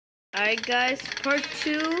Alright guys, part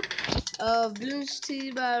 2 of Bloons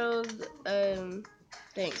Tower Battle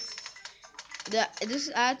thing. I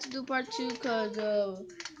had to do part 2 because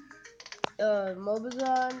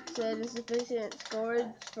Mobazon said insufficient storage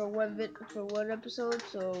for one episode,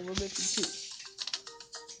 so we're making 2.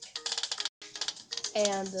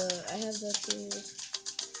 And I have that here.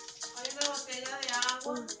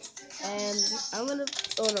 And I'm gonna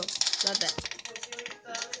no, not that.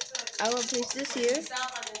 I'm gonna place this here.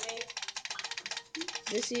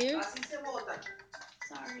 This here.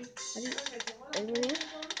 Sorry. Anyone here?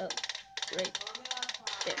 Oh, right.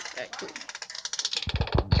 There. Alright, cool.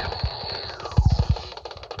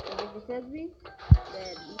 So like it says me,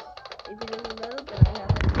 then if it doesn't metal, then I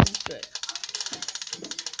have to destroy it.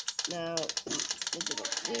 Now, look at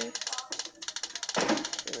it there.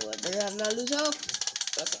 Oh, I better have not lose health.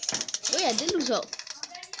 Okay. Wait, I did lose health.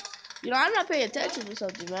 You know, I'm not paying attention to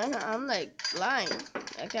something, man. I'm like lying.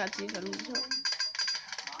 I can't see if I lose health.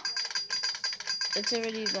 It's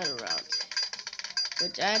already metal round,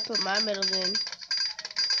 which I put my metal in.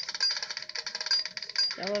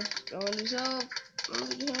 I want to lose health. I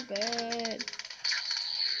want to lose health bad.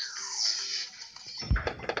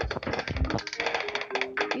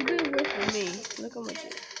 You've been worse than me. Look how much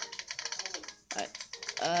it is.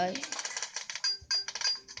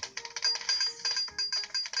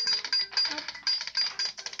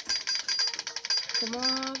 Come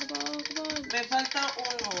on. Me falta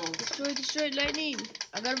uno. Destroy lightning.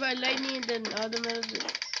 I gotta buy lightning and then all the metals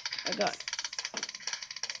I got.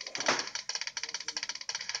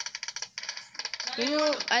 You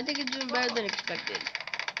know, I think it's doing better than expected.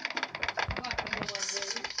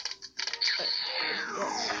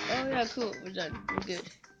 Oh yeah, cool. We're done. We're good.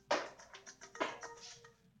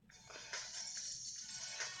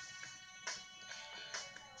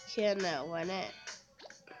 Can now, why not?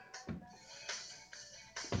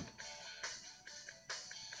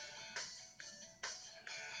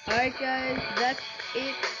 Alright guys, that's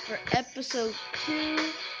it for episode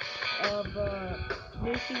 2 of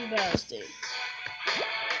Bloons Tower Defense.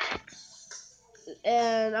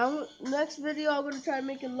 And next video I'm gonna try to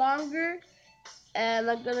make it longer, and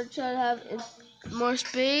I'm gonna try to have more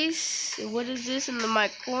space. What is this in my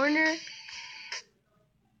corner?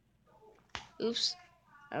 Oops,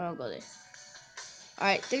 I don't go there.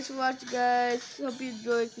 Alright, thanks for watching guys. Hope you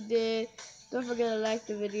enjoyed. If you did, don't forget to like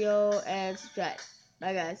the video and subscribe.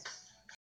 Bye guys.